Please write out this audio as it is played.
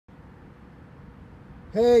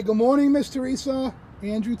Hey, good morning, Miss Teresa.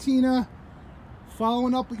 Andrew Tina,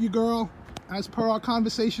 following up with you, girl. As per our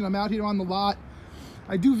conversation, I'm out here on the lot.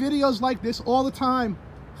 I do videos like this all the time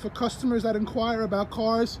for customers that inquire about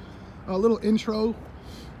cars. A little intro.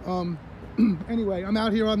 Anyway, I'm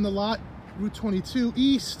out here on the lot, Route 22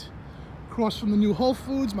 East, across from the new Whole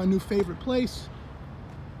Foods, my new favorite place.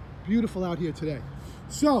 Beautiful out here today.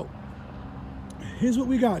 So, here's what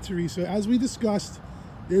we got, Teresa. As we discussed,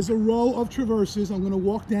 there's a row of Traverses. I'm going to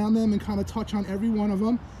walk down them and kind of touch on every one of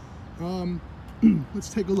them. Let's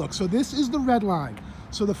take a look. So this is the red line.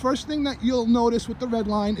 So the first thing that you'll notice with the red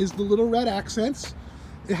line is the little red accents.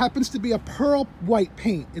 It happens to be a pearl white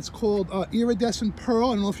paint. It's called iridescent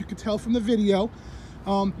pearl. I don't know if you could tell from the video.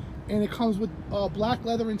 And it comes with black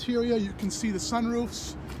leather interior. You can see the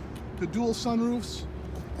sunroofs, the dual sunroofs.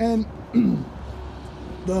 And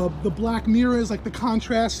the black mirrors, like the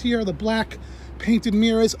contrast here, the black painted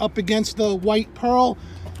mirrors up against the white pearl,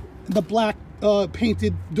 the black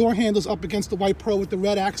painted door handles up against the white pearl with the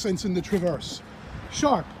red accents in the Traverse.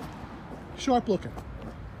 Sharp looking.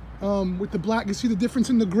 With the black, you see the difference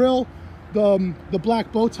in the grille, the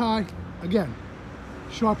black bow tie. Again,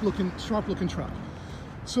 sharp looking truck.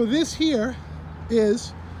 So this here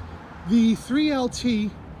is the 3LT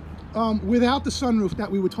without the sunroof that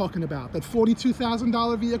we were talking about, that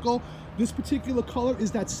 $42,000 vehicle. This particular color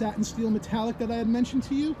is that satin steel metallic that I had mentioned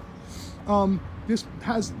to you. This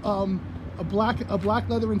has a black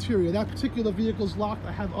leather interior. That particular vehicle's locked.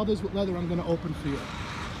 I have others with leather I'm going to open for you.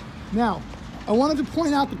 Now, I wanted to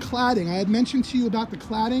point out the cladding. I had mentioned to you about the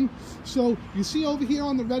cladding. So you see over here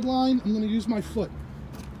on the red line, I'm going to use my foot.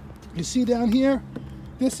 You see down here,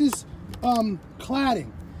 this is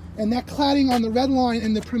cladding. And that cladding on the red line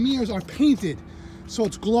and the Premiers are painted. So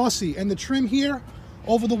it's glossy. And the trim here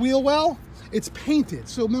over the wheel well, it's painted.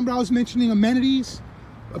 So remember I was mentioning amenities,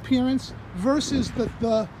 appearance, versus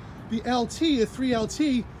the LT, the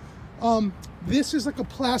 3LT. This is like a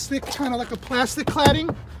plastic, kind of like a plastic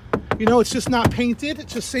cladding. You know, it's just not painted.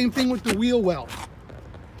 It's the same thing with the wheel well.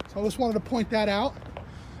 So I just wanted to point that out.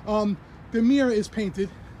 The mirror is painted,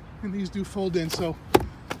 and these do fold in, so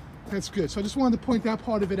that's good. So I just wanted to point that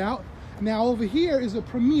part of it out. Now over here is a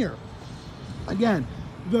Premier. Again,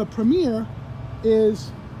 the Premier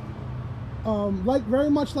is like very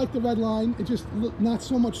much like the red line. It just not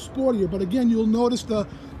so much sportier, but again, you'll notice the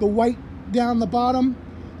white down the bottom,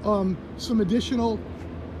 some additional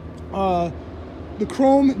the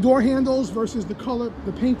chrome door handles versus the color,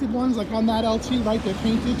 the painted ones, like on that LT, right? They're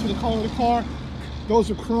painted to the color of the car. Those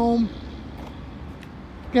are chrome.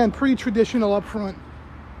 Again, pretty traditional up front.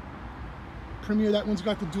 Premier, that one's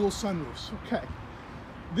got the dual sunroofs. Okay,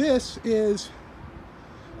 this is,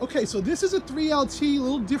 okay, so this is a 3LT, a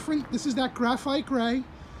little different. This is that graphite gray.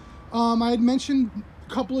 I had mentioned a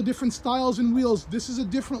couple of different styles and wheels. This is a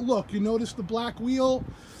different look. You notice the black wheel.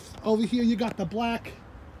 Over here you got the black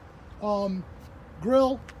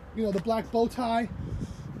grill, you know, the black bow tie.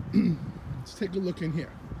 Let's take a look in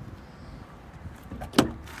here.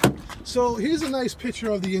 So here's a nice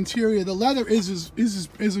picture of the interior. The leather is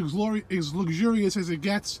as luxurious as it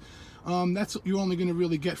gets. That's what you're only going to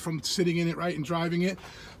really get from sitting in it, right, and driving it.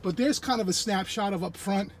 But there's kind of a snapshot of up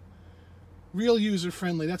front. Real user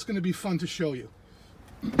friendly. That's going to be fun to show you.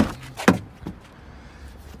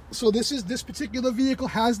 So this particular vehicle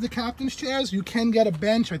has the captain's chairs. You can get a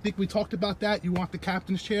bench. I think we talked about that. You want the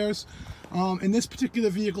captain's chairs. And this particular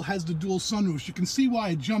vehicle has the dual sunroofs. You can see why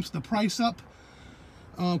it jumps the price up.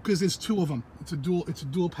 Because there's two of them. It's a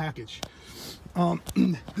dual package.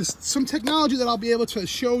 There's some technology that I'll be able to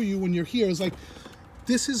show you when you're here. Is like,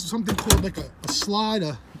 this is something called like a slide,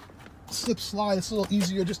 a slip slide. It's a little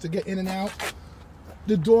easier just to get in and out.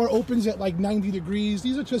 The door opens at like 90 degrees.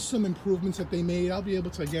 These are just some improvements that they made. I'll be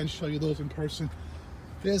able to again show you those in person.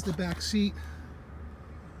 There's the back seat,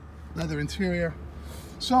 leather interior.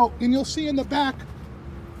 So, and you'll see in the back,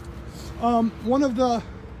 one of the,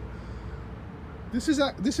 this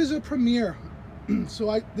is a Premier.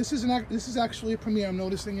 So this is actually a Premier. I'm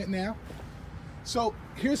noticing it now. So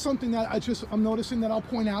here's something that I'm noticing that I'll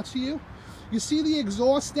point out to you. You see the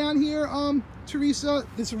exhaust down here, Teresa?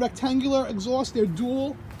 It's a rectangular exhaust. They're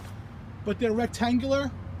dual, but they're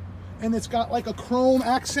rectangular, and it's got like a chrome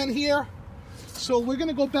accent here. So we're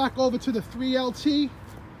gonna go back over to the 3LT.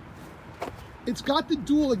 It's got the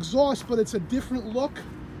dual exhaust, but it's a different look.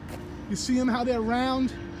 You see them how they're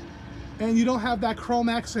round? And you don't have that chrome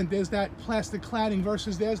accent. There's that plastic cladding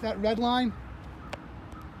versus there's that red line.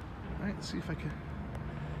 All right, let's see if I can.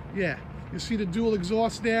 Yeah, you see the dual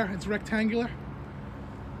exhaust there. It's rectangular.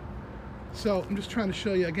 So I'm just trying to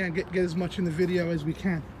show you, again, get as much in the video as we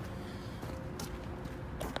can.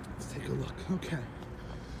 Let's take a look. Okay.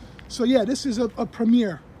 So yeah, this is a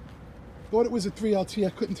Premier. Thought it was a 3LT, I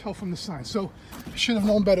couldn't tell from the sign. So I should have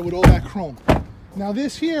known better with all that chrome. Now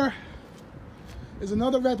this here is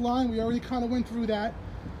another red line. We already kind of went through that.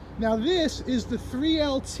 Now this is the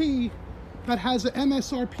 3LT that has an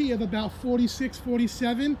MSRP of about 46,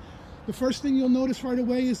 47. The first thing you'll notice right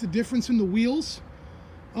away is the difference in the wheels.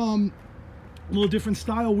 A little different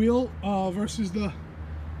style wheel versus the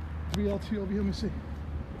 3LT over here. Let me see.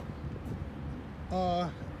 A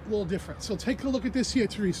little different. So take a look at this here,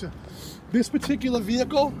 Teresa. This particular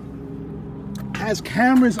vehicle has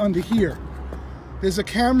cameras under here. There's a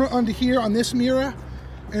camera under here on this mirror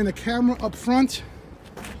and a camera up front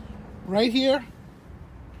right here,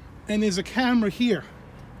 and there's a camera here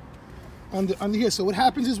under here. So what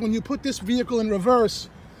happens is when you put this vehicle in reverse,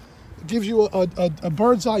 it gives you a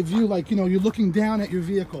bird's eye view, like, you know, you're looking down at your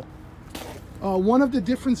vehicle. One of the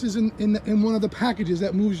differences in one of the packages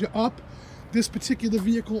that moves you up, this particular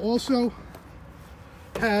vehicle also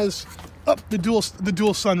has the dual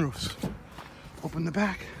sunroofs. Open the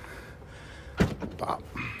back. Pop.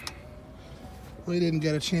 We didn't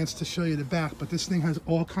get a chance to show you the back, but this thing has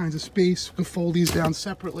all kinds of space. You can fold these down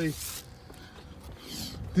separately.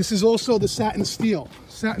 This is also the satin steel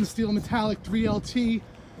metallic 3LT,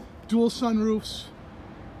 dual sunroofs,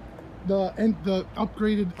 the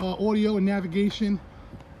upgraded audio and navigation.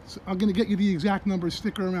 So I'm going to get you the exact numbers.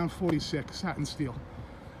 Sticker around 46, satin steel.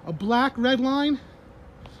 A black red line,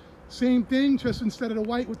 same thing, just instead of the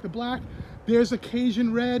white with the black, there's a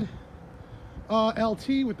Cajun red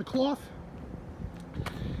LT with the cloth.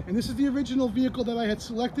 And this is the original vehicle that I had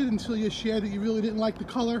selected until you shared that you really didn't like the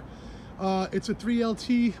color. It's a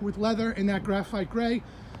 3LT with leather and that graphite gray.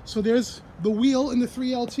 So there's the wheel in the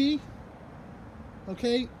 3LT,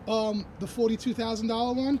 okay, the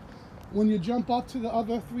 $42,000 one. When you jump up to the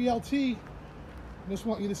other 3LT, I just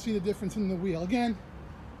want you to see the difference in the wheel. Again,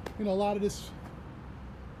 you know, a lot of this,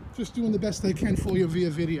 just doing the best I can for you via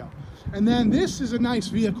video. And then this is a nice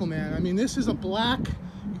vehicle, man. I mean, this is a black,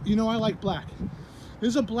 you know I like black. This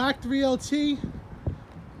is a black 3LT,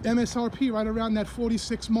 MSRP right around that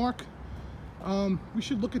 46 mark. We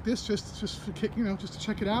should look at this just for, you know, just to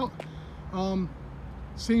check it out.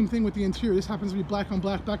 Same thing with the interior. This happens to be black on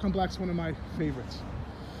black. Black on black is one of my favorites.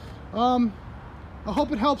 I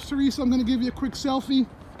hope it helps, Teresa. I'm going to give you a quick selfie.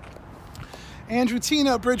 Andrew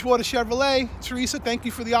Tina, Bridgewater Chevrolet. Teresa, thank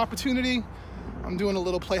you for the opportunity. I'm doing a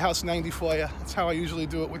little Playhouse 90 for you. That's how I usually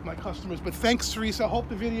do it with my customers. But thanks, Teresa. I hope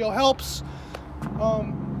the video helps.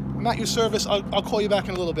 I'm at your service. I'll call you back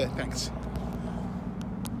in a little bit. Thanks.